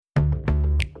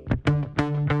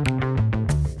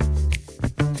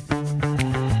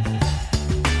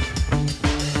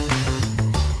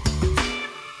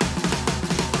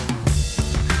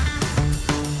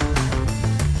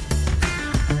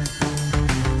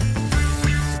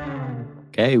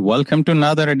Hey, welcome to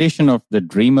another edition of the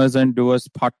Dreamers and Doers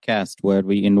podcast, where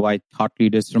we invite thought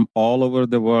leaders from all over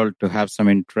the world to have some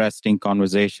interesting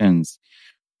conversations.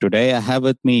 Today, I have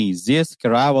with me Zeus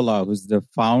Karavala, who's the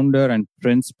founder and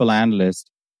principal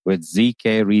analyst with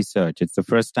ZK Research. It's the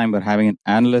first time we're having an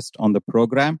analyst on the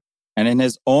program. And in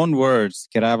his own words,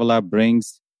 Karavala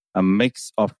brings a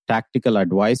mix of tactical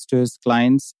advice to his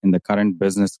clients in the current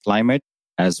business climate,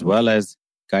 as well as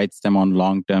guides them on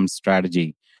long-term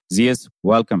strategy. Zeus,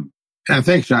 welcome.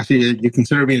 Thanks, Josh. You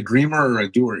consider me a dreamer or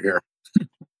a doer here?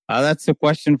 That's a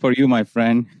question for you, my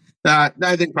friend.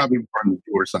 I think probably more on the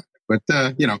doer side, but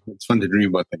it's fun to dream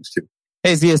about things too.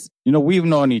 Hey, Zeus, we've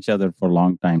known each other for a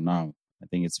long time now. I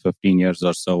think it's 15 years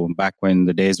or so, back when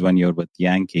the days when you were with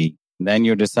Yankee. Then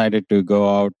you decided to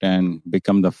go out and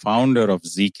become the founder of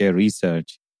ZK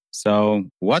Research. So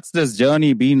what's this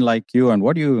journey been like you, and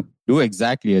what do you do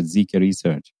exactly at ZK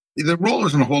Research? The role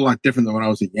isn't a whole lot different than when I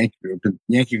was at Yankee Group. At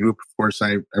Yankee Group, of course,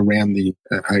 I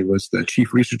was the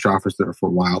chief research officer there for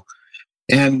a while.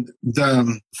 And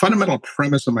the fundamental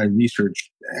premise of my research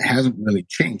hasn't really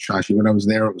changed, Shashi. When I was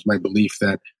there, it was my belief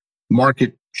that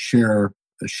market share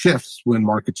shifts when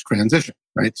markets transition,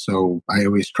 right? So I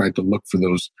always tried to look for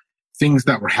those things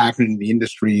that were happening in the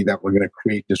industry that were going to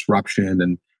create disruption.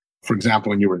 And for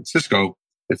example, when you were at Cisco,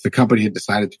 if the company had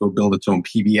decided to go build its own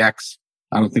PBX,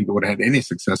 I don't think it would have had any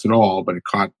success at all, but it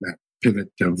caught that pivot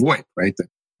to VoIP, right? That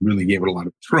really gave it a lot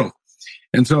of growth.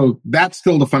 And so that's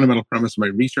still the fundamental premise of my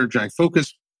research. I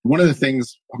focus, one of the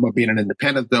things about being an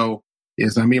independent though,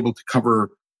 is I'm able to cover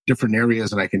different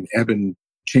areas and I can ebb and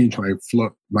change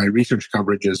my research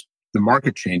coverage as the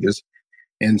market changes.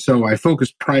 And so I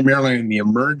focus primarily on the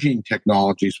emerging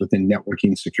technologies within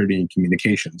networking, security, and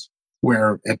communications,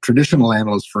 where at traditional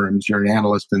analyst firms, you're an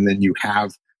analyst and then you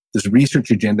have this research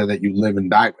agenda that you live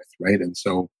and die with, right? And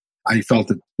so I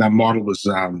felt that model was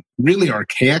really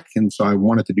archaic, and so I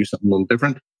wanted to do something a little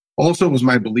different. Also, it was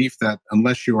my belief that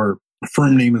unless your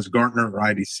firm name is Gartner or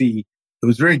IDC, it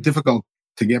was very difficult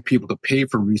to get people to pay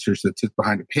for research that sits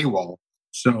behind a paywall.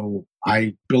 So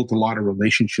I built a lot of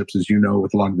relationships, as you know,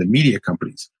 with a lot of the media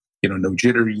companies. No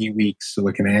Jitter, eWeeks,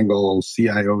 SiliconANGLE,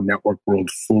 CIO, Network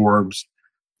World, Forbes,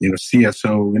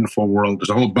 CSO, InfoWorld. There's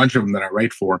a whole bunch of them that I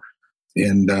write for.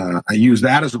 And I use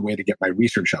that as a way to get my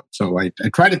research out. So I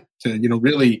try to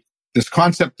really, this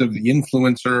concept of the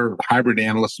influencer, hybrid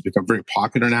analyst has become very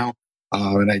popular now.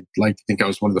 And I like to think I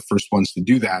was one of the first ones to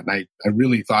do that. And I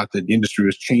really thought that the industry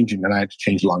was changing and I had to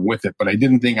change along with it. But I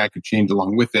didn't think I could change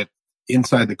along with it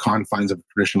inside the confines of a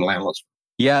traditional analyst.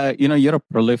 Yeah, you're a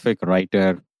prolific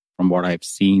writer from what I've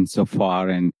seen so far.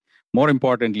 And more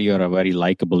importantly, you're a very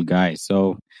likable guy.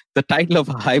 So the title of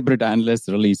a hybrid analyst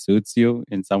really suits you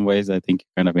in some ways. I think you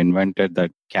kind of invented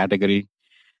that category.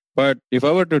 But if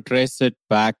I were to trace it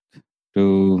back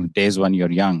to days when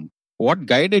you're young, what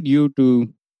guided you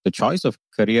to the choice of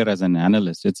career as an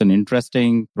analyst? It's an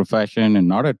interesting profession and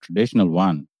not a traditional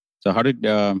one. So how did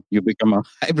you become a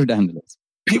hybrid analyst?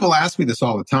 People ask me this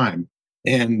all the time.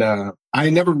 And I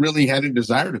never really had a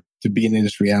desire to be an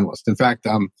industry analyst. In fact,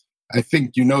 I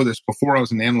think you know this, before I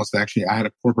was an analyst, actually, I had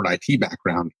a corporate IT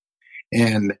background.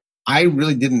 And I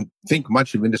really didn't think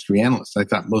much of industry analysts. I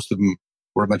thought most of them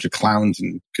were a bunch of clowns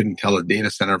and couldn't tell a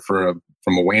data center from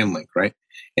a WAN link, right?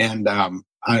 And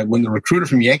when the recruiter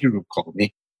from Yankee Group called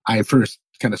me, I first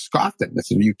kind of scoffed at him. I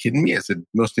said, "Are you kidding me?" I said,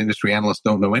 "Most industry analysts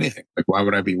don't know anything. Like, why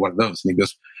would I be one of those?" And he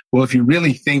goes, "Well, if you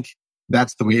really think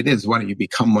that's the way it is, why don't you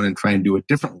become one and try and do it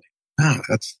differently?"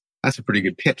 That's a pretty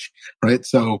good pitch, right?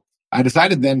 So I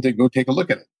decided then to go take a look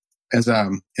at it. As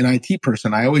an IT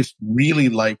person, I always really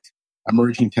liked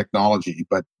emerging technology.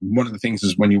 But one of the things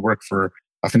is when you work for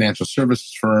a financial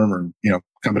services firm or,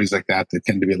 companies like that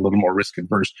tend to be a little more risk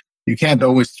adverse, you can't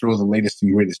always throw the latest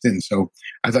and greatest in. So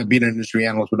I thought being an industry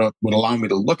analyst would allow me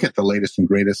to look at the latest and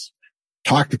greatest,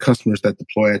 talk to customers that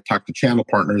deploy it, talk to channel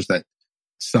partners that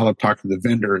sell it, talk to the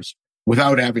vendors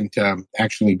without having to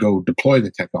actually go deploy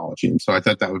the technology. And so I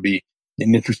thought that would be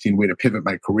an interesting way to pivot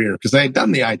my career, because I had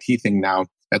done the IT thing now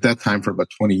at that time for about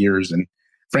 20 years. And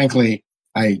frankly,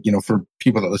 for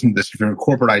people that listen to this, if you're in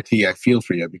corporate IT, I feel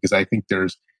for you, because I think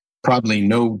there's probably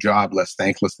no job less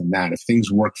thankless than that. If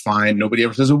things work fine, nobody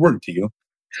ever says a word to you.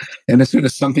 And as soon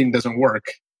as something doesn't work,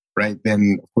 right,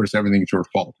 then of course everything's your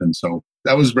fault. And so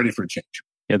that was ready for a change.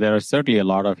 Yeah, there are certainly a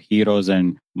lot of heroes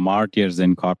and martyrs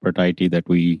in corporate IT that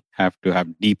we have to have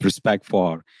deep respect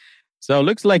for. So it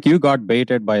looks like you got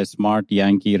baited by a smart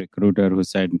Yankee recruiter who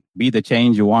said, be the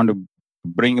change you want to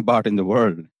bring about in the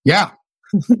world. Yeah.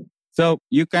 So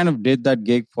you kind of did that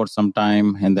gig for some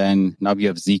time, and then now you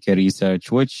have ZK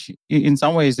Research, which in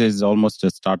some ways is almost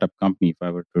a startup company if I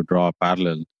were to draw a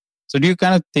parallel. So do you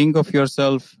kind of think of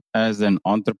yourself as an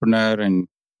entrepreneur, and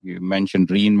you mentioned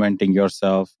reinventing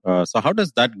yourself? So how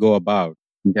does that go about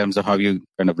in terms of how you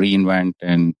kind of reinvent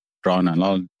and draw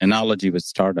an analogy with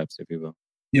startups, if you will?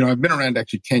 I've been around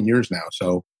actually 10 years now,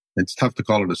 so it's tough to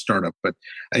call it a startup. But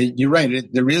you're right.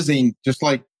 There is just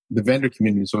like the vendor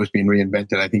community is always being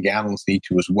reinvented, I think analysts need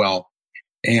to as well.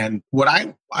 And what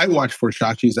I watch for,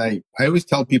 Shashi, is I always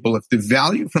tell people if the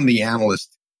value from the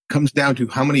analyst comes down to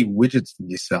how many widgets did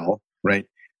you sell, right?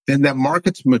 Then that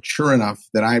market's mature enough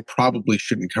that I probably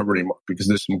shouldn't cover it anymore, because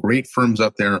there's some great firms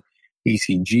out there,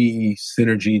 ACG,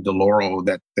 Synergy, Deloro,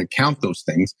 that count those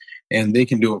things, and they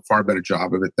can do a far better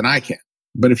job of it than I can.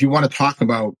 But if you want to talk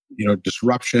about,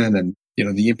 disruption and,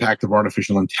 the impact of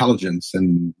artificial intelligence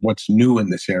and what's new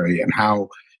in this area and how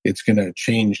it's going to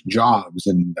change jobs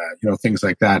and, things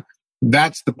like that,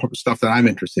 that's the stuff that I'm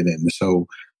interested in. So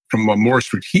from a more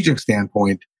strategic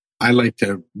standpoint, I like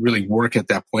to really work at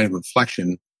that point of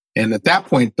inflection. And at that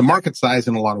point, the market size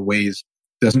in a lot of ways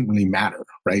doesn't really matter,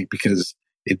 right? Because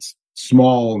it's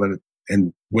small,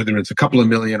 and whether it's a couple of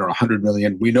million or 100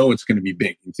 million, we know it's going to be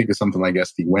big. You think of something like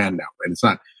SD-WAN now, right? It's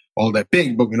not all that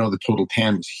big, but we know the total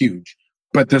TAM is huge.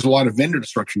 But there's a lot of vendor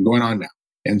destruction going on now.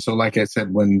 And so, like I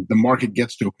said, when the market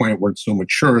gets to a point where it's so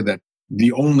mature that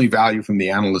the only value from the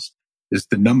analyst is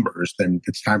the numbers, then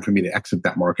it's time for me to exit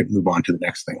that market and move on to the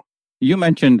next thing. You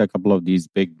mentioned a couple of these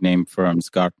big name firms,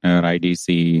 Gartner,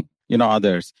 IDC,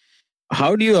 others.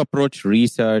 How do you approach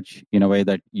research in a way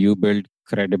that you build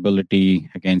credibility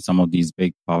against some of these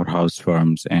big powerhouse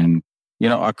firms? And,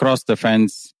 across the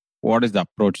fence, what is the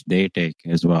approach they take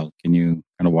as well? Can you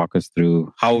kind of walk us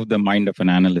through how the mind of an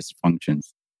analyst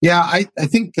functions? Yeah, I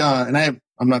think, and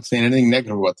I'm not saying anything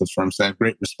negative about those firms. I have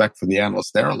great respect for the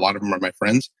analysts there. A lot of them are my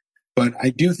friends. But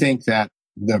I do think that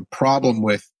the problem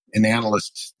with an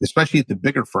analyst, especially at the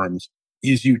bigger firms,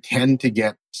 is you tend to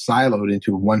get siloed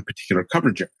into one particular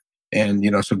coverage area.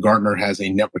 And, so Gartner has a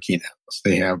networking analyst.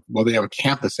 They have a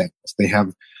campus analyst. They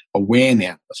have a WAN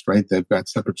analyst, right? They've got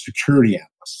separate security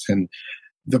analysts. And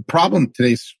the problem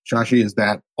today, Shashi, is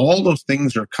that all those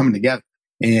things are coming together,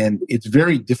 and it's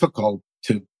very difficult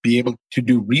to be able to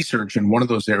do research in one of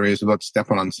those areas without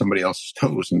stepping on somebody else's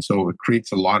toes. And so it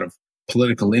creates a lot of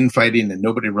political infighting, and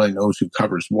nobody really knows who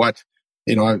covers what.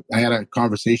 I had a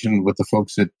conversation with the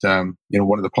folks at,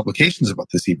 one of the publications about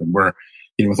this even, where,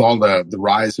 with all the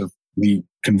rise of the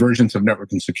convergence of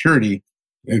network and security,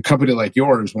 a company like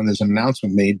yours, when there's an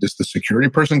announcement made, does the security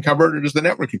person cover it or does the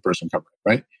networking person cover it,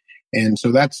 right? And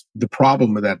so that's the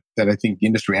problem with that I think the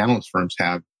industry analyst firms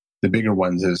have. The bigger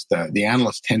ones is the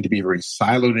analysts tend to be very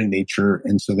siloed in nature.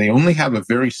 And so they only have a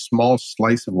very small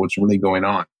slice of what's really going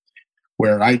on,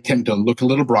 where I tend to look a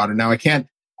little broader. Now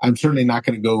I'm certainly not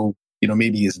going to go,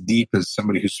 maybe as deep as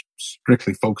somebody who's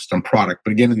strictly focused on product.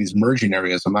 But again, in these emerging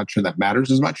areas, I'm not sure that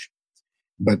matters as much.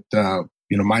 But,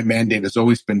 my mandate has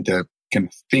always been to kind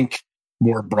of think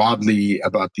more broadly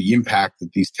about the impact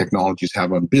that these technologies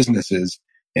have on businesses.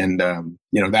 And,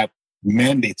 that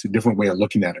mandates a different way of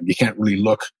looking at them. You can't really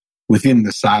look within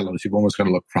the silos. You've almost got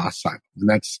to look cross silos. And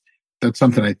that's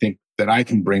something I think that I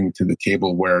can bring to the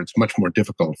table, where it's much more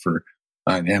difficult for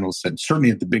an analyst, and certainly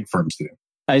at the big firms to do.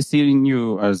 I see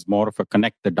you as more of a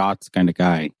connect the dots kind of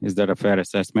guy. Is that a fair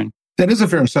assessment? That is a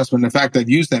fair assessment. In fact, I've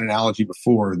used that analogy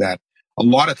before, that a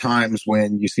lot of times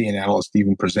when you see an analyst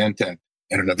even present at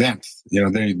an event,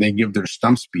 they give their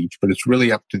stump speech, but it's really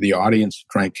up to the audience to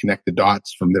try and connect the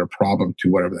dots from their problem to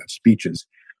whatever that speech is.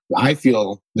 I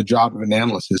feel the job of an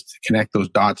analyst is to connect those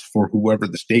dots for whoever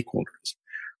the stakeholder is,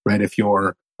 right? If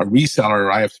you're a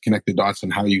reseller, I have to connect the dots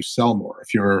on how you sell more.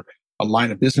 If you're a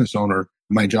line of business owner,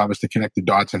 my job is to connect the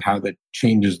dots on how that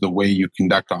changes the way you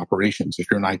conduct operations. If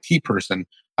you're an IT person,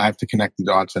 I have to connect the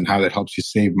dots on how that helps you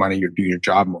save money or do your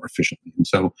job more efficiently. And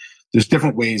so there's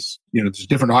different ways, there's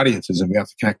different audiences, and we have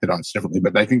to connect the dots differently.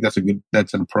 But I think that's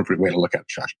an appropriate way to look at it,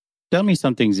 Shashi. Tell me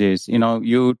something, Zeus.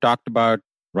 You talked about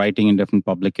writing in different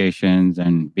publications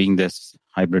and being this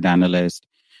hybrid analyst.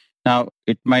 Now,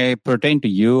 it may pertain to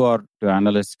you or to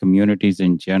analyst communities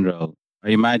in general. I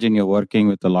imagine you're working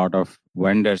with a lot of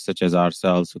vendors such as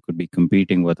ourselves who could be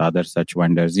competing with other such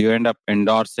vendors. You end up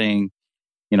endorsing,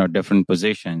 different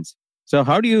positions. So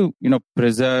how do you,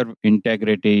 preserve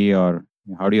integrity, or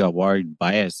how do you avoid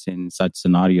bias in such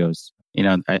scenarios?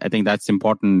 I think that's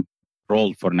important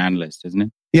role for an analyst, isn't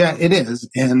it? Yeah, it is.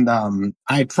 And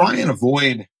I try and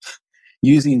avoid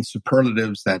using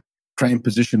superlatives that try and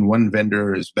position one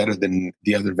vendor as better than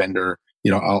the other vendor,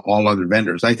 all other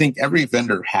vendors. I think every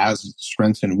vendor has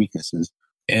strengths and weaknesses.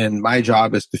 And my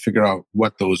job is to figure out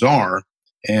what those are.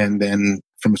 And then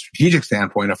from a strategic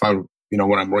standpoint, if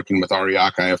when I'm working with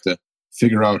Ariaka, I have to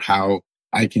figure out how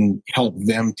I can help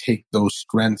them take those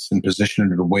strengths and position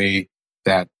it in a way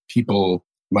that people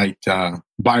might,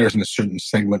 buyers in a certain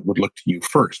segment would look to you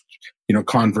first.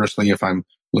 Conversely, if I'm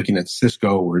looking at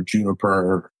Cisco or Juniper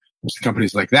or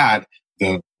companies like that,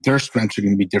 their strengths are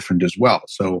going to be different as well.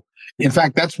 So in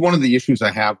fact, that's one of the issues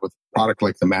I have with a product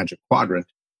like the Magic Quadrant,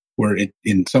 where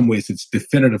in some ways it's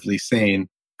definitively saying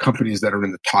companies that are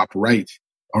in the top right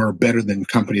are better than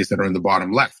companies that are in the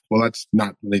bottom left. Well, that's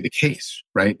not really the case,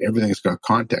 right? Everything's got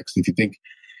context. If you think,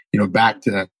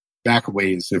 back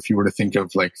ways, if you were to think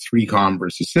of like 3Com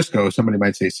versus Cisco, somebody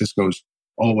might say Cisco's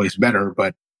always better,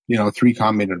 but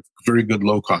 3Com made a very good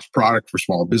low-cost product for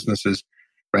small businesses,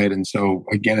 right? And so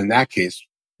again, in that case,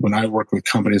 when I work with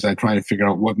companies, I try and figure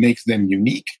out what makes them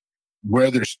unique,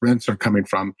 where their strengths are coming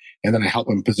from, and then I help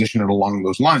them position it along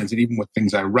those lines. And even with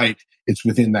things I write, it's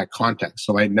within that context.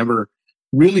 So I never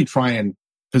really try and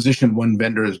position one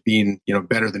vendor as being,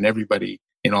 better than everybody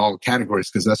in all categories,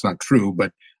 because that's not true.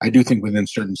 But I do think within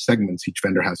certain segments, each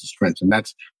vendor has a strength. And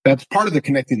that's part of the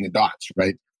connecting the dots,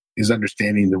 right? Is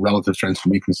understanding the relative strengths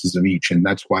and weaknesses of each. And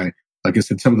that's why, like I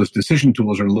said, some of those decision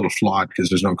tools are a little flawed because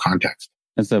there's no context.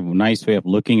 That's a nice way of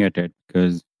looking at it,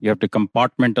 because you have to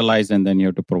compartmentalize and then you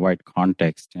have to provide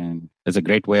context. And it's a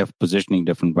great way of positioning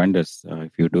different vendors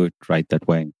if you do it right that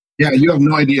way. Yeah, you have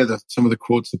no idea some of the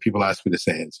quotes that people ask me to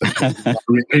say. So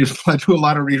I do a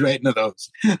lot of rewriting of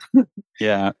those.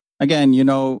 Yeah. Again,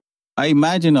 I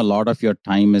imagine a lot of your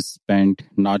time is spent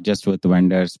not just with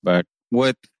vendors, but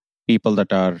with people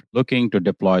that are looking to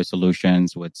deploy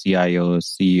solutions, with CIOs,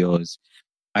 CEOs.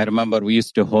 I remember we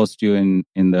used to host you in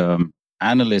the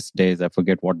analyst days. I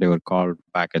forget what they were called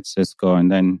back at Cisco.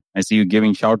 And then I see you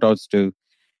giving shout outs to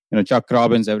Chuck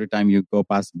Robbins every time you go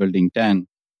past Building 10.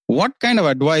 What kind of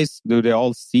advice do they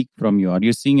all seek from you? Are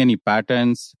you seeing any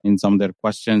patterns in some of their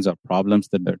questions or problems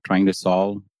that they're trying to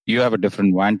solve? Do you have a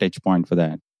different vantage point for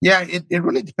that? Yeah, it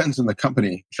really depends on the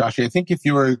company, Shashi. I think if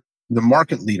you're the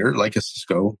market leader, like a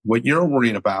Cisco, what you're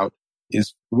worrying about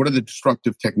is what are the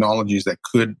disruptive technologies that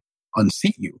could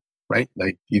unseat you, right?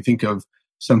 Like you think of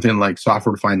something like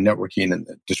software-defined networking and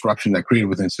the disruption that created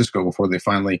within Cisco before they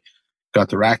finally got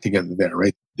their act together there,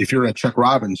 right? If you're at Chuck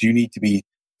Robbins, you need to be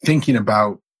thinking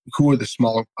about who are the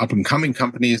small up-and-coming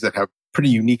companies that have pretty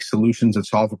unique solutions that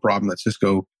solve a problem that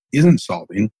Cisco isn't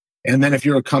solving. And then if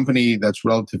you're a company that's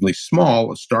relatively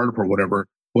small, a startup or whatever,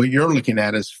 what you're looking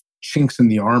at is chinks in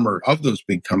the armor of those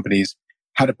big companies,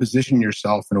 how to position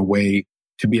yourself in a way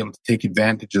to be able to take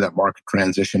advantage of that market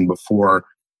transition before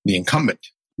the incumbent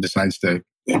decides to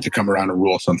come around and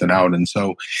rule something out. And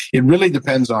so it really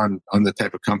depends on the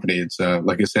type of company. It's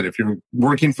like I said, if you're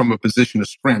working from a position of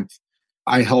strength,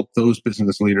 I help those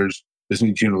business leaders,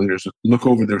 business unit leaders, look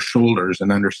over their shoulders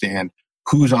and understand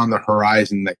who's on the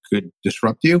horizon that could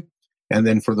disrupt you. And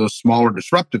then for those smaller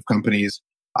disruptive companies,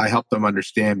 I help them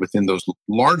understand within those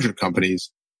larger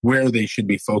companies where they should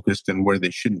be focused and where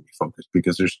they shouldn't be focused.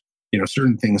 Because there's,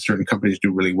 certain things certain companies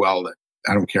do really well that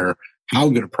I don't care how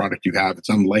good a product you have, it's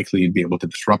unlikely you'd be able to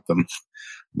disrupt them.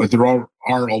 But there are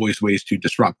always ways to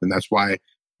disrupt. And that's why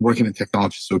working in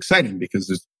technology is so exciting,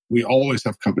 because we always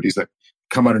have companies that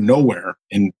come out of nowhere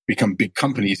and become big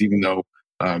companies, even though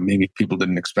maybe people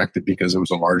didn't expect it because it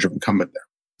was a larger incumbent there.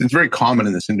 It's very common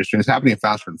in this industry. It's happening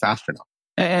faster and faster now.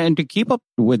 And to keep up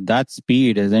with that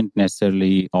speed isn't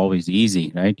necessarily always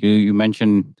easy, right? You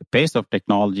mentioned the pace of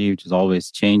technology, which is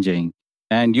always changing,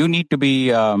 and you need to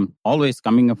be always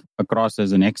coming across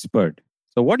as an expert.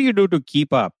 So what do you do to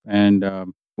keep up?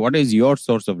 And what is your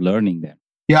source of learning there?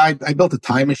 Yeah, I built a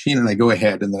time machine and I go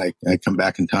ahead and then I come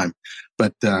back in time.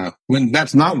 But when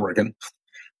that's not working,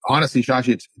 honestly,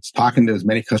 Shashi, it's talking to as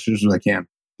many customers as I can.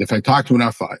 If I talk to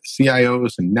enough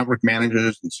CIOs and network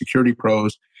managers and security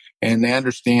pros, and they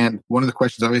understand, one of the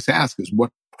questions I always ask is, what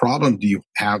problem do you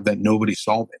have that nobody's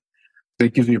solving?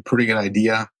 That gives me a pretty good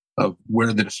idea of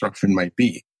where the disruption might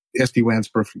be. SD-WAN's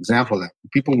a perfect example of that.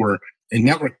 People and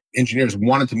network engineers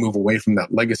wanted to move away from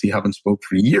that legacy hub and spoke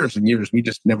for years and years. We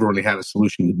just never really had a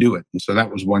solution to do it. And so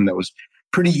that was one that was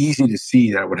pretty easy to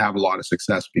see that would have a lot of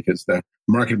success because the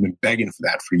market had been begging for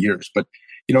that for years. But,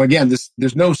 again,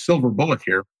 there's no silver bullet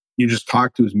here. You just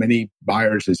talk to as many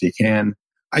buyers as you can.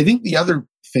 I think the other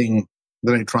thing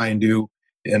that I try and do,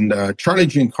 and Charlie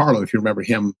Giancarlo, if you remember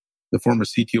him, the former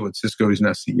CTO at Cisco, he's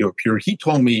now CEO of Pure, he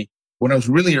told me when I was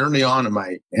really early on in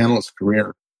my analyst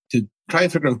career to try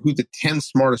and figure out who the 10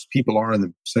 smartest people are in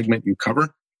the segment you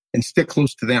cover and stick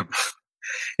close to them.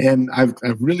 And I've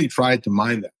really tried to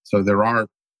mind that. So there are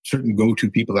certain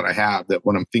go-to people that I have that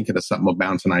when I'm thinking of something, I'll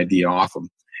bounce an idea off them.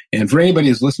 And for anybody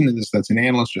who's listening to this that's an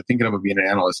analyst or thinking about being an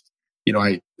analyst,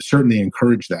 I certainly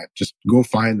encourage that. Just go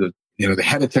find the the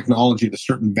head of technology at a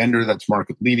certain vendor that's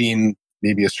market leading,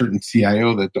 maybe a certain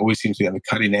CIO that always seems to be on the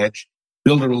cutting edge,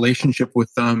 build a relationship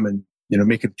with them and,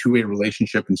 make it a two-way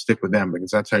relationship and stick with them,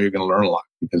 because that's how you're going to learn a lot,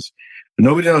 because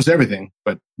nobody knows everything,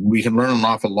 but we can learn an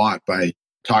awful lot by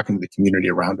talking to the community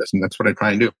around us. And that's what I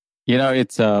try and do.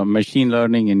 It's machine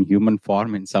learning in human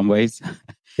form in some ways.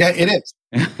 Yeah, it is.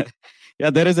 Yeah,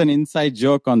 there is an inside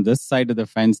joke on this side of the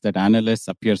fence that analysts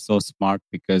appear so smart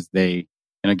because they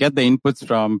get the inputs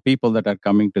from people that are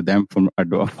coming to them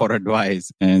for advice,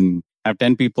 and have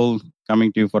 10 people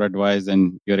coming to you for advice,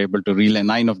 and you're able to relay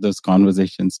 9 of those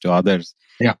conversations to others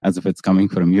as if it's coming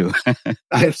from you.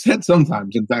 I've said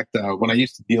sometimes, in fact, when I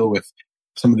used to deal with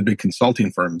some of the big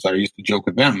consulting firms, I used to joke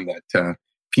with them that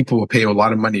people will pay a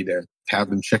lot of money to have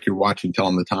them check your watch and tell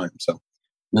them the time. So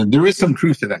there is some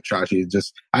truth to that, Shashi. It's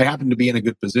just, I happen to be in a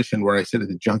good position where I sit at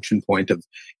the junction point of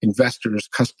investors,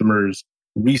 customers,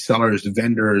 resellers,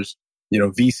 vendors,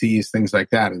 VCs, things like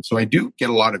that. And so I do get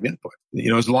a lot of input,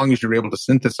 as long as you're able to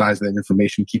synthesize that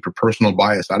information, keep your personal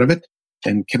bias out of it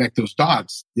and connect those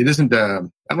dots. It isn't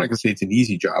I'm not going to say it's an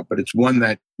easy job, but it's one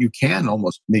that you can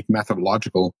almost make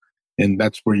methodological. And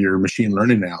that's where your machine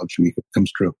learning analogy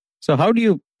comes true. So how do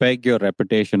you peg your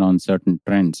reputation on certain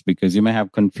trends? Because you may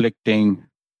have conflicting,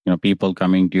 people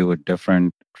coming to you with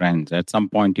different trends. At some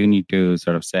point, you need to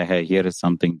sort of say, hey, here is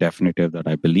something definitive that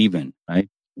I believe in, right?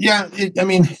 Yeah,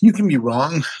 you can be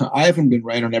wrong. I haven't been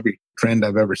right on every trend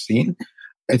I've ever seen.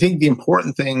 I think the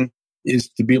important thing is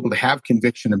to be able to have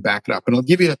conviction and back it up. And I'll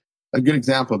give you a good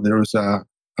example. There was a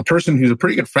person who's a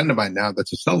pretty good friend of mine now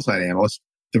that's a sell-side analyst.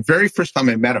 The very first time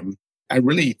I met him, I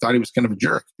really thought he was kind of a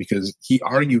jerk because he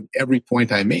argued every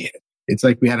point I made. It's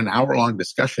like we had an hour-long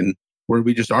discussion where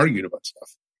we just argued about stuff.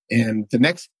 And the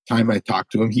next time I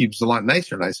talked to him, he was a lot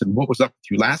nicer. And I said, what was up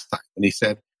with you last time? And he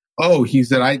said,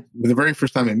 the very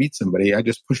first time I meet somebody, I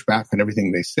just push back on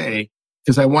everything they say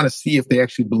because I want to see if they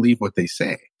actually believe what they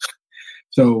say.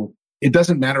 So it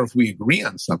doesn't matter if we agree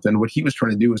on something. What he was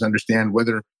trying to do was understand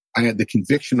whether I had the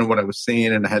conviction of what I was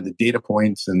saying and I had the data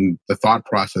points and the thought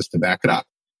process to back it up.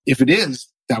 If it is,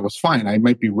 that was fine. I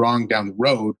might be wrong down the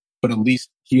road, but at least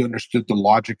he understood the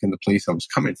logic and the place I was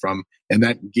coming from. And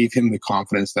that gave him the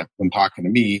confidence that when talking to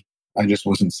me, I just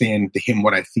wasn't saying to him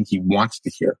what I think he wants to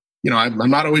hear. I'm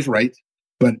not always right,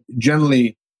 but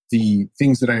generally the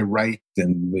things that I write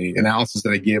and the analysis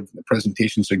that I give, the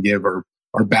presentations I give are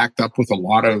backed up with a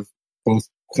lot of both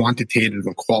quantitative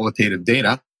and qualitative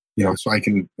data, so I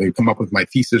can come up with my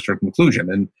thesis or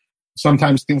conclusion. And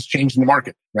sometimes things change in the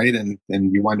market, right? And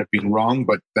you wind up being wrong,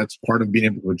 but that's part of being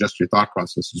able to adjust your thought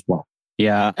process as well.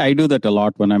 Yeah, I do that a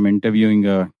lot when I'm interviewing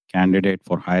a candidate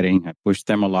for hiring. I push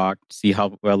them a lot, see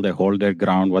how well they hold their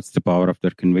ground, what's the power of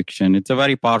their conviction. It's a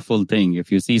very powerful thing.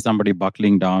 If you see somebody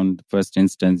buckling down, the first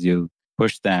instance you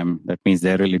push them, that means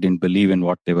they really didn't believe in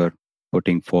what they were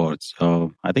putting forth.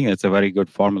 So I think that's a very good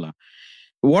formula.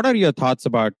 What are your thoughts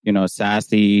about,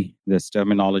 SASE, this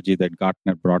terminology that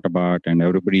Gartner brought about, and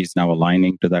everybody is now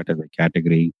aligning to that as a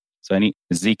category? So any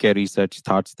ZK research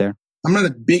thoughts there? I'm not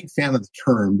a big fan of the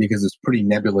term because it's pretty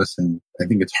nebulous and I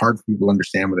think it's hard for people to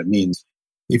understand what it means.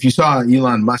 If you saw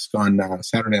Elon Musk on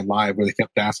Saturday Night Live where they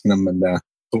kept asking him,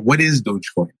 but what is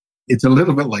Dogecoin? It's a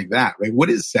little bit like that, right?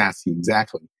 What is SASE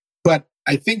exactly? But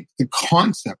I think the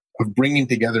concept of bringing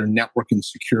together network and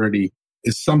security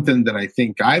is something that I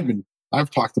think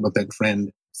I've talked about that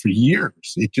trend for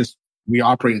years. We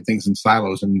operated things in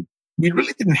silos and we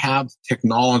really didn't have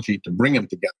technology to bring them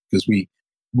together because we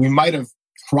might have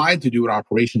tried to do it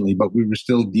operationally, but we were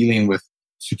still dealing with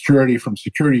security from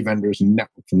security vendors and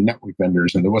network from network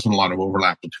vendors, and there wasn't a lot of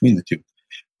overlap between the two.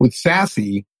 With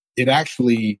SASE, it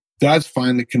actually does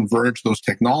finally converge those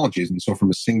technologies. And so from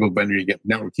a single vendor, you get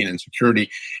networking and security.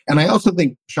 And I also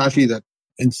think, Shashi, that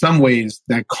in some ways,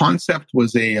 that concept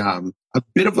was a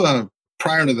bit of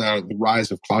prior to the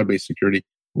rise of cloud-based security,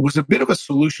 was a bit of a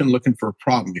solution looking for a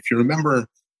problem. If you remember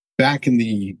back when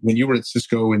you were at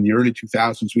Cisco in the early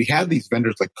 2000s, we had these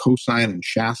vendors like Cosign and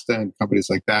Shasta and companies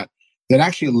like that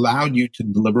actually allowed you to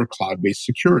deliver cloud-based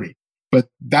security. But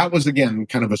that was, again,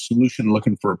 kind of a solution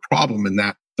looking for a problem in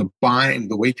that the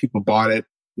way people bought it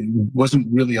wasn't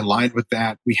really aligned with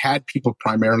that. We had people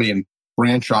primarily in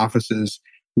branch offices.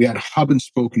 We had hub and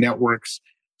spoke networks.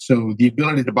 So the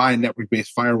ability to buy a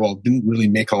network-based firewall didn't really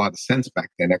make a lot of sense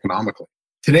back then economically.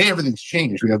 Today, everything's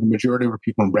changed. We have the majority of our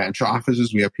people in branch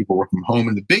offices. We have people working from home.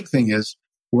 And the big thing is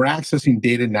we're accessing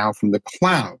data now from the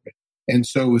cloud. And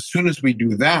so as soon as we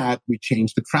do that, we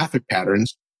change the traffic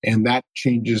patterns, and that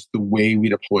changes the way we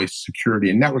deploy security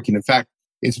and networking. In fact,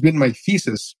 it's been my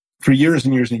thesis for years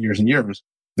and years and years and years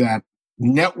that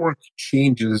network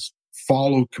changes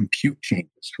follow compute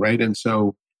changes, right? And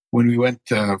so when we went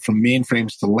from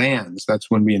mainframes to LANs, that's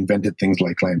when we invented things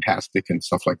like Lantastic and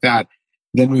stuff like that.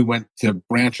 Then we went to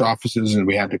branch offices and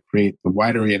we had to create the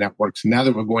wide area networks. And now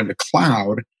that we're going to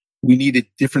cloud, we need a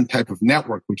different type of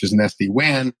network, which is an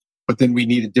SD-WAN, but then we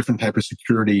need a different type of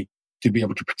security to be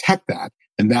able to protect that.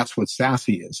 And that's what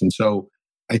SASE is. And so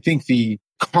I think the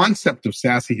concept of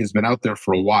SASE has been out there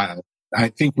for a while. I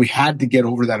think we had to get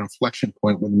over that inflection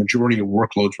point when the majority of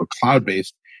workloads were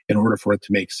cloud-based in order for it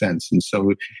to make sense. And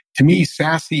so to me,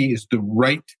 SASE is the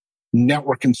right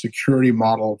network and security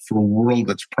model for a world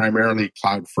that's primarily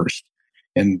cloud first.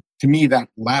 And to me, that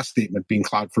last statement, being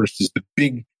cloud first, is the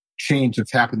big change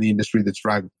that's happened in the industry that's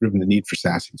driven the need for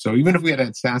SASE. So even if we had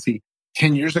SASE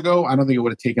 10 years ago, I don't think it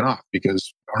would have taken off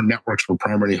because our networks were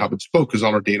primarily hub and spoke because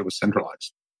all our data was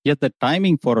centralized. Yet the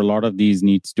timing for a lot of these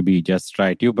needs to be just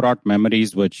right. You brought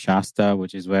memories with Shasta,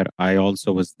 which is where I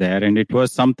also was there. And it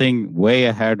was something way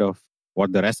ahead of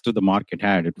what the rest of the market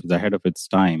had. It was ahead of its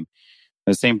time.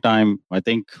 At the same time, I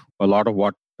think a lot of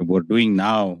what we're doing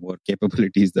now were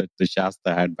capabilities that the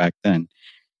Shasta had back then.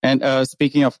 And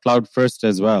speaking of cloud first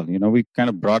as well, we kind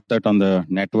of brought that on the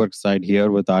network side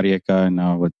here with Aryaka and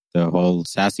now with the whole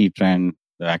SASE trend,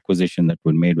 the acquisition that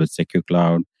we made with Secure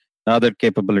Cloud. The other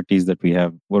capabilities that we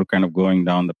have, we're kind of going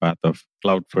down the path of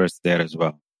cloud first there as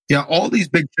well. Yeah, all these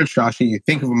big shifts, Shashi, you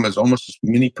think of them as almost as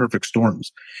mini perfect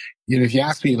storms. If you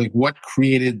ask me, like, what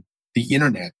created the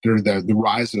internet or the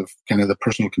rise of kind of the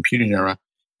personal computing era,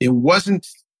 it wasn't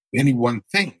any one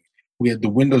thing. We had the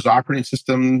Windows operating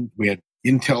system, we had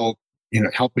Intel,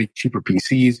 help make cheaper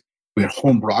PCs, we had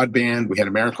home broadband, we had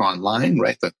America Online,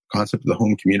 right? The concept of the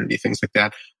home community, things like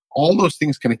that. All those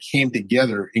things kind of came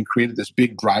together and created this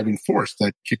big driving force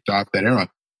that kicked off that era.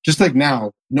 Just like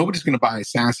now, nobody's going to buy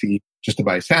SASE just to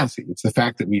buy SASE. It's the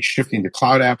fact that we're shifting to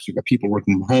cloud apps. We've got people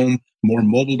working from home, more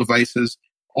mobile devices.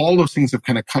 All those things have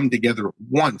kind of come together at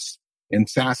once. And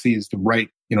SASE is the right,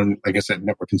 like I said,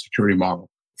 network and security model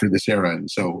for this era.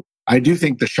 And so I do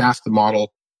think the Shasta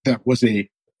model, that was a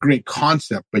great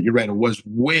concept, but you're right, it was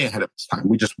way ahead of its time.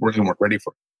 We just weren't ready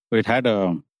for it. It had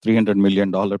a $300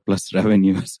 million plus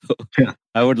revenue. So yeah.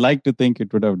 I would like to think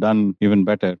it would have done even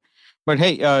better. But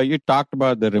hey, you talked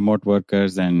about the remote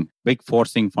workers and big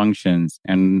forcing functions.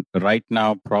 And right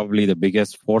now, probably the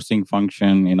biggest forcing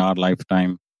function in our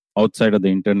lifetime outside of the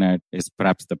internet is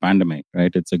perhaps the pandemic,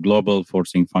 right? It's a global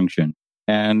forcing function.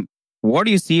 And what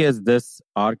do you see as this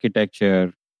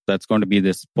architecture that's going to be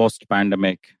this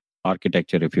post-pandemic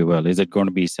architecture, if you will? Is it going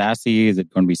to be SASE? Is it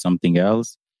going to be something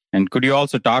else? And could you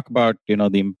also talk about,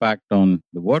 the impact on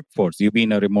the workforce? You've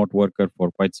been a remote worker for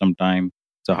quite some time.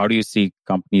 So how do you see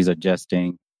companies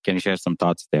adjusting? Can you share some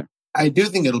thoughts there? I do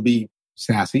think it'll be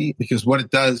SASE because what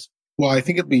it does, I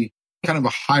think it'll be kind of a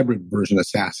hybrid version of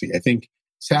SASE. I think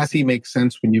SASE makes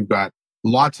sense when you've got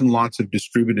lots and lots of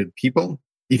distributed people.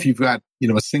 If you've got,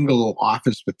 a single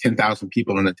office with 10,000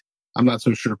 people in it, I'm not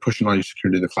so sure pushing all your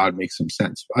security to the cloud makes some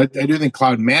sense. I do think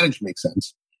cloud managed makes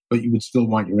sense, but you would still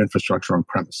want your infrastructure on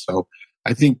premise. So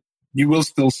I think you will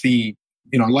still see,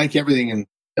 like everything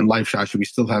in life, Shashi, we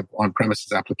still have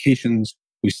on-premises applications.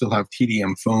 We still have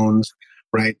TDM phones,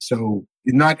 right? So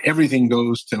not everything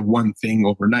goes to one thing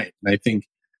overnight. And I think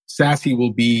SASE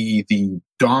will be the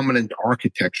dominant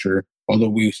architecture, although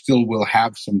we still will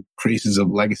have some traces of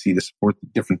legacy to support the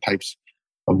different types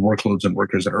of workloads and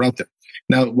workers that are out there.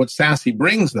 Now, what SASE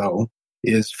brings, though,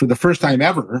 is for the first time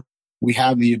ever, we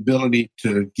have the ability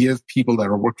to give people that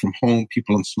are work from home,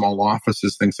 people in small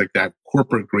offices, things like that,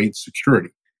 corporate grade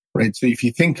security, right? So if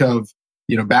you think of,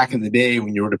 back in the day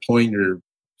when you were deploying your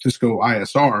Cisco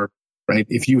ISR, right?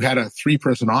 If you had a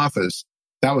 3-person office,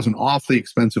 that was an awfully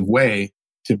expensive way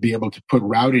to be able to put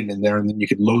routing in there, and then you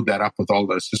could load that up with all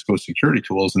the Cisco security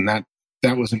tools. And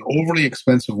that was an overly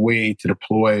expensive way to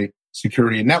deploy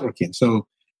security and networking. So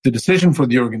the decision for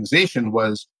the organization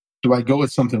was, do I go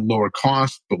with something lower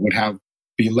cost but would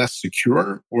be less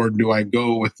secure, or do I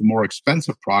go with the more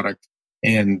expensive product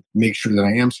and make sure that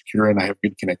I am secure and I have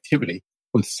good connectivity?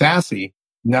 With SASE,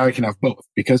 now I can have both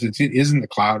because it is in the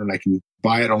cloud and I can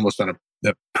buy it almost on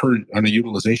a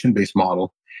utilization based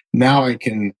model. Now I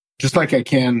can, just like I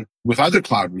can with other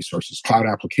cloud resources, cloud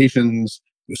applications,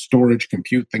 storage,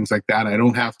 compute, things like that. I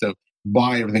don't have to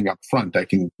buy everything up front. I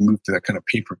can move to that kind of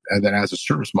paper that as a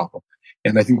service model.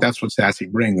 And I think that's what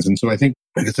SASE brings. And so I think,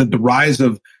 like I said, the rise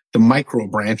of the micro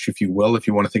branch, if you will, if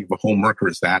you want to think of a home worker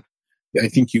as that, I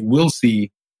think you will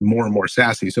see more and more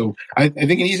SASE. So I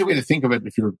think an easy way to think of it,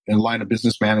 if you're in line of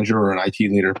business manager or an IT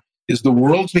leader, is the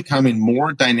world's becoming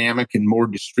more dynamic and more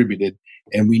distributed.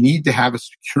 And we need to have a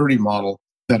security model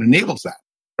that enables that,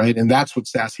 right? And that's what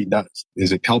SASE does,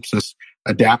 is it helps us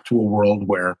adapt to a world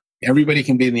where everybody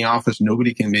can be in the office,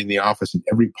 nobody can be in the office, and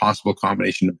every possible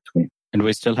combination in between. And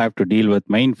we still have to deal with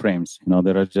mainframes.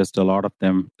 There are just a lot of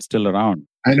them still around.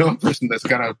 I know a person that's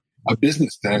got a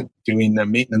business doing the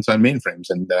maintenance on mainframes,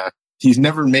 and he's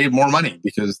never made more money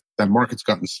because that market's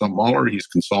gotten smaller. He's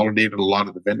consolidated a lot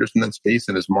of the vendors in that space,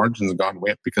 and his margins have gone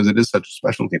way up because it is such a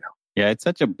specialty now. Yeah, it's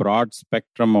such a broad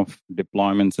spectrum of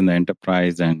deployments in the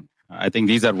enterprise. And I think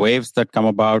these are waves that come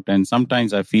about. And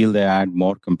sometimes I feel they add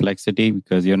more complexity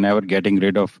because you're never getting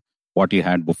rid of what you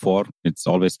had before. It's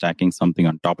always stacking something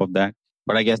on top of that.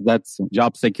 But I guess that's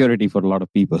job security for a lot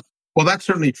of people. Well, that's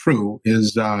certainly true,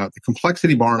 is the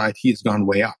complexity bar in IT has gone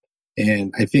way up.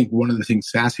 And I think one of the things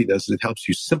SASE does is it helps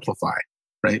you simplify,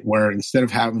 right? Where instead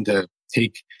of having to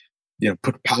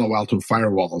put Palo Alto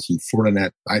firewalls and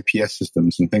Fortinet IPS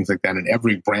systems and things like that in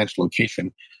every branch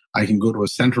location, I can go to a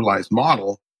centralized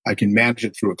model. I can manage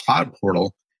it through a cloud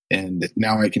portal. And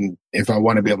now I can, if I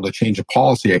want to be able to change a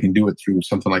policy, I can do it through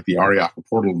something like the Ariaka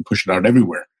portal and push it out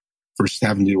everywhere versus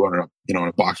having to do it on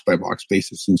a box by box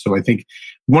basis. And so I think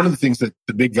one of the things that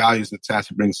the big values that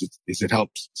SASE brings is it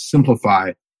helps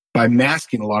simplify by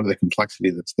masking a lot of the complexity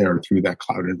that's there through that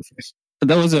cloud interface.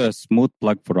 That was a smooth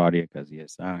plug for Ariaka,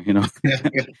 yes.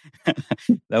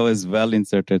 That was well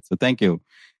inserted. So thank you.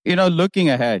 Looking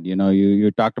ahead,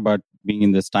 you talked about being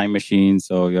in this time machine.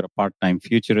 So you're a part-time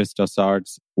futurist of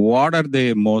sorts. What are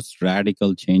the most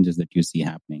radical changes that you see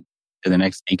happening in the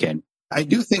next decade? I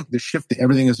do think the shift to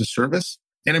everything as a service.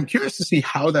 And I'm curious to see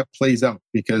how that plays out,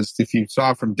 because if you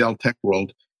saw from Dell Tech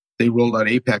World, they rolled out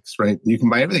Apex, right? You can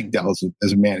buy everything Dell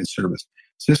as a managed service.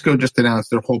 Cisco just announced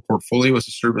their whole portfolio as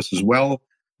a service as well.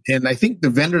 And I think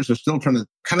the vendors are still trying to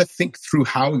kind of think through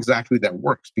how exactly that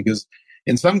works, because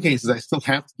in some cases, I still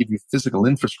have to give you physical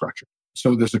infrastructure.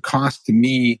 So there's a cost to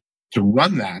me to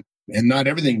run that, and not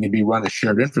everything can be run as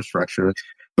shared infrastructure.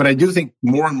 But I do think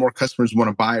more and more customers want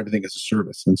to buy everything as a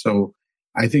service. And so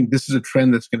I think this is a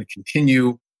trend that's going to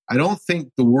continue. I don't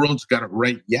think the world's got it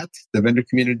right yet. The vendor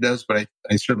community does, but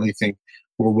I certainly think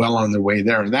we're well on the way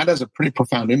there. And that has a pretty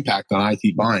profound impact on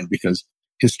IT buying, because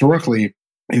historically,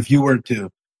 if you were to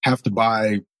have to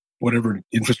buy whatever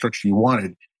infrastructure you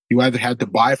wanted, you either had to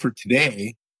buy for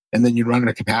today and then you'd run out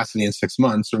of capacity in 6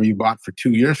 months, or you bought for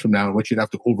 2 years from now, in which you'd have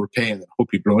to overpay and then hope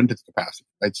you grow into the capacity,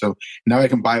 right? So now I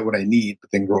can buy what I need, but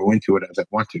then grow into it as I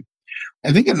want to.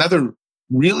 I think another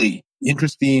really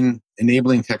interesting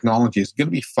enabling technology is going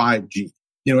to be 5G.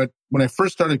 When I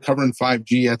first started covering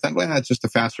 5G, I thought, well, it's just a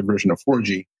faster version of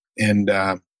 4G. And,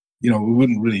 it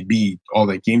wouldn't really be all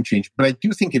that game changing. But I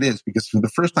do think it is, because for the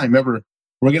first time ever,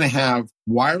 we're going to have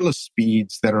wireless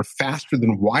speeds that are faster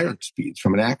than wired speeds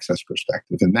from an access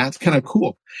perspective. And that's kind of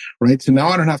cool, right? So now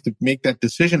I don't have to make that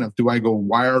decision of, do I go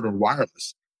wired or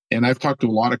wireless? And I've talked to a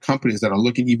lot of companies that are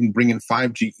looking even bringing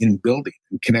 5G in building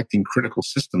and connecting critical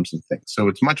systems and things. So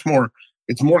it's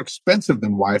more expensive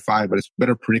than Wi-Fi, but it's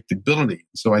better predictability.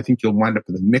 So I think you'll wind up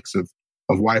with a mix of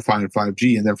Wi-Fi and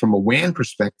 5G. And then from a WAN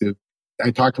perspective, I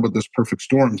talked about those perfect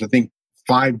storms. I think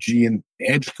 5G and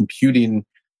edge computing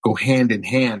go hand in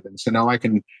hand. And so now I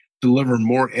can deliver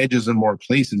more edges in more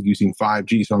places using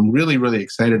 5G. So I'm really, really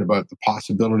excited about the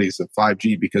possibilities of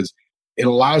 5G, because it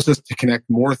allows us to connect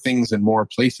more things in more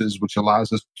places, which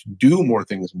allows us to do more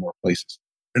things in more places.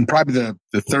 And probably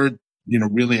the third,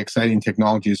 really exciting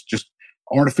technology is just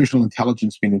artificial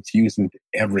intelligence being infused into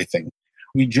everything.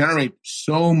 We generate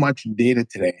so much data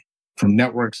today from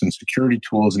networks and security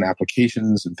tools and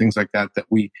applications and things like that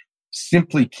we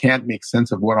simply can't make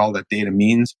sense of what all that data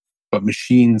means, but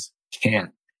machines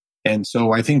can. And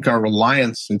so I think our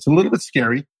reliance, it's a little bit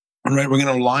scary, right? We're going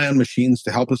to rely on machines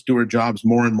to help us do our jobs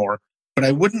more and more. But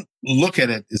I wouldn't look at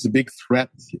it as a big threat.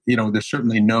 There's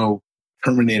certainly no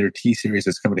Terminator T-series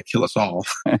that's coming to kill us all.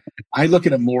 I look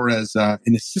at it more as an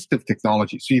assistive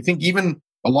technology. So you think even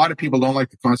a lot of people don't like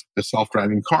the concept of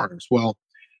self-driving cars. Well,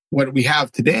 what we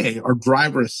have today are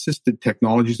driver-assisted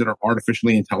technologies that are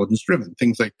artificially intelligence-driven.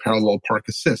 Things like parallel park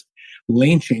assist,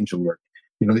 lane change alert,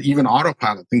 even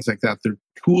autopilot, things like that. They're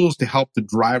tools to help the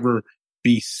driver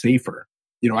be safer.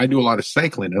 I do a lot of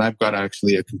cycling, and I've got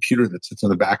actually a computer that sits on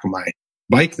the back of my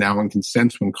bike now and can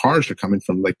sense when cars are coming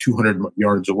from like 200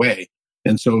 yards away.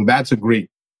 And so that's a great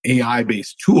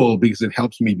AI-based tool, because it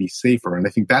helps me be safer. And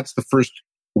I think that's the first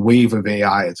wave of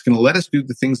AI. It's going to let us do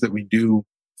the things that we do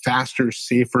faster,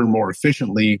 safer, more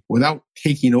efficiently without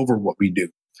taking over what we do.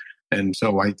 And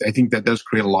so I think that does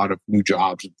create a lot of new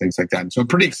jobs and things like that. And so I'm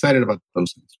pretty excited about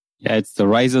those things. Yeah, it's the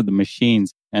rise of the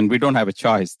machines, and we don't have a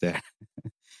choice there.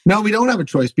 No, we don't have a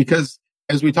choice, because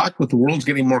as we talked about, the world's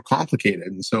getting more complicated.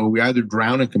 And so we either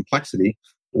drown in complexity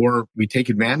or we take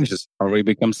advantages. Or we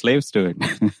become slaves to it.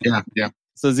 Yeah.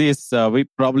 So Zeus, we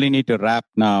probably need to wrap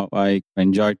now. I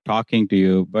enjoyed talking to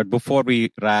you. But before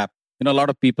we wrap, a lot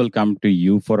of people come to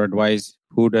you for advice.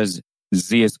 Who does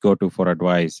Zeus go to for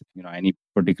advice? Any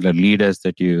particular leaders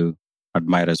that you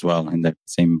admire as well in that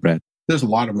same breath? There's a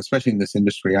lot of them, especially in this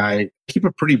industry. I keep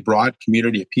a pretty broad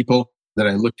community of people that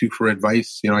I look to for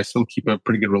advice. I still keep a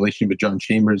pretty good relationship with John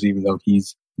Chambers, even though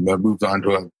he's moved on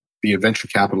to be a venture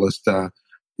capitalist.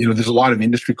 There's a lot of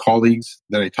industry colleagues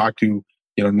that I talk to,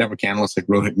 network analysts like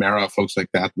Rohit Mehra, folks like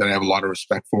that I have a lot of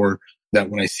respect for, that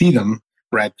when I see them,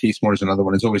 Brad Casemore is another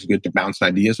one. It's always good to bounce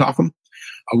ideas off them.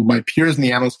 My peers in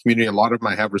the analyst community, a lot of them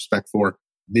I have respect for.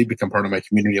 They become part of my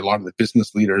community. A lot of the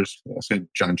business leaders, I said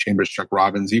John Chambers, Chuck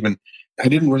Robbins, even I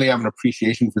didn't really have an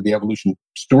appreciation for the evolution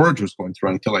storage was going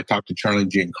through until I talked to Charlie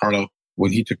Giancarlo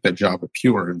when he took that job at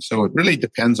Pure. And so it really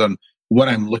depends on what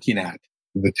I'm looking at,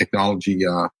 the technology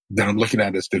that I'm looking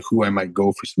at as to who I might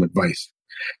go for some advice.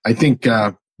 I think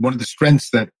one of the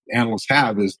strengths that analysts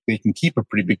have is they can keep a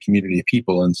pretty big community of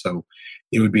people. And so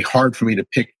it would be hard for me to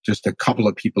pick just a couple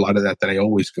of people out of that I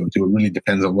always go to. It really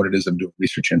depends on what it is I'm doing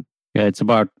research in. Yeah, it's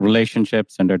about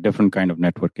relationships and a different kind of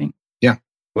networking. Yeah.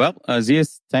 Well,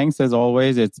 Zeus, thanks as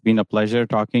always. It's been a pleasure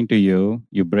talking to you.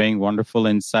 You bring wonderful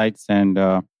insights, and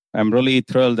I'm really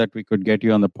thrilled that we could get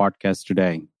you on the podcast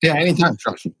today. Yeah, anytime,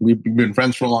 trust me. We've been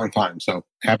friends for a long time, so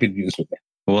happy to do this with you.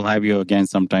 We'll have you again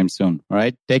sometime soon. All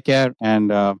right. Take care, and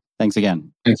thanks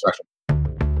again. Thanks, Rashid.